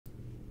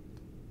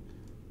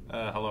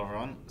Hello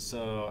everyone.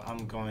 So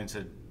I'm going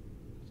to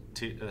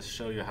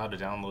show you how to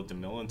download the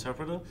mill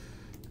interpreter.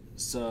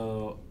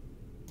 So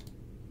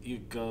you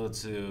go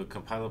to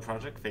compiler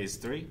project phase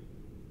 3.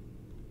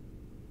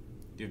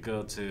 You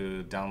go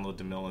to download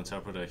the mill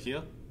interpreter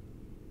here.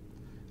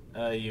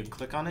 You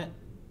click on it,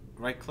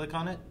 right click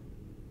on it,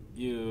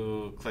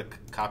 you click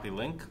copy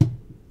link,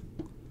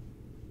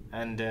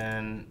 and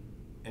then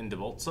in the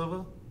Bolt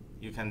server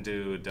you can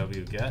do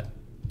wget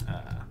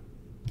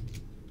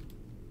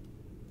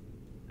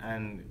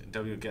and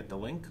wget the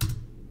link,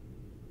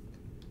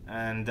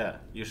 and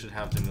you should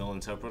have the mill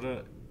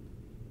interpreter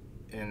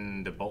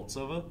in the Bolt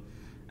server.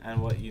 And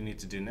what you need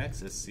to do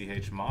next is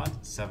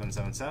chmod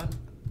 777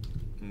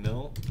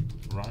 mill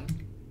run,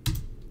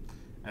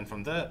 and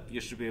from there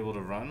you should be able to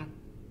run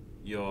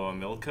your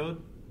mill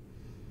code.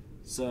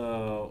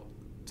 So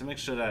to make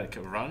sure that it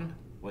can run,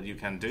 what you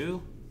can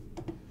do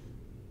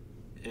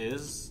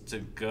is to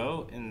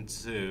go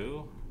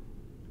into,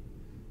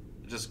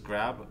 just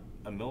grab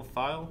a mill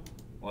file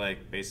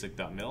like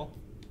basic.mil,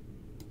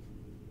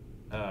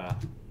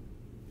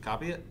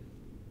 copy it,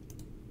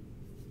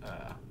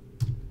 I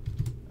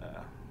don't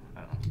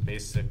know,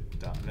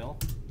 basic.mil,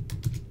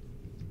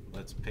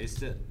 let's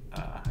paste it,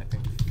 I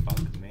think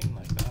func main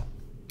like that,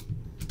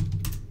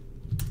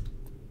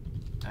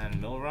 and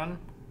mill run,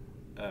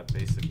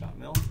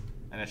 basic.mil,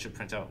 and it should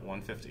print out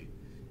 150.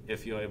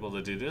 If you're able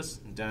to do this,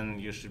 then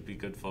you should be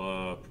good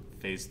for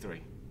phase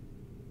 3.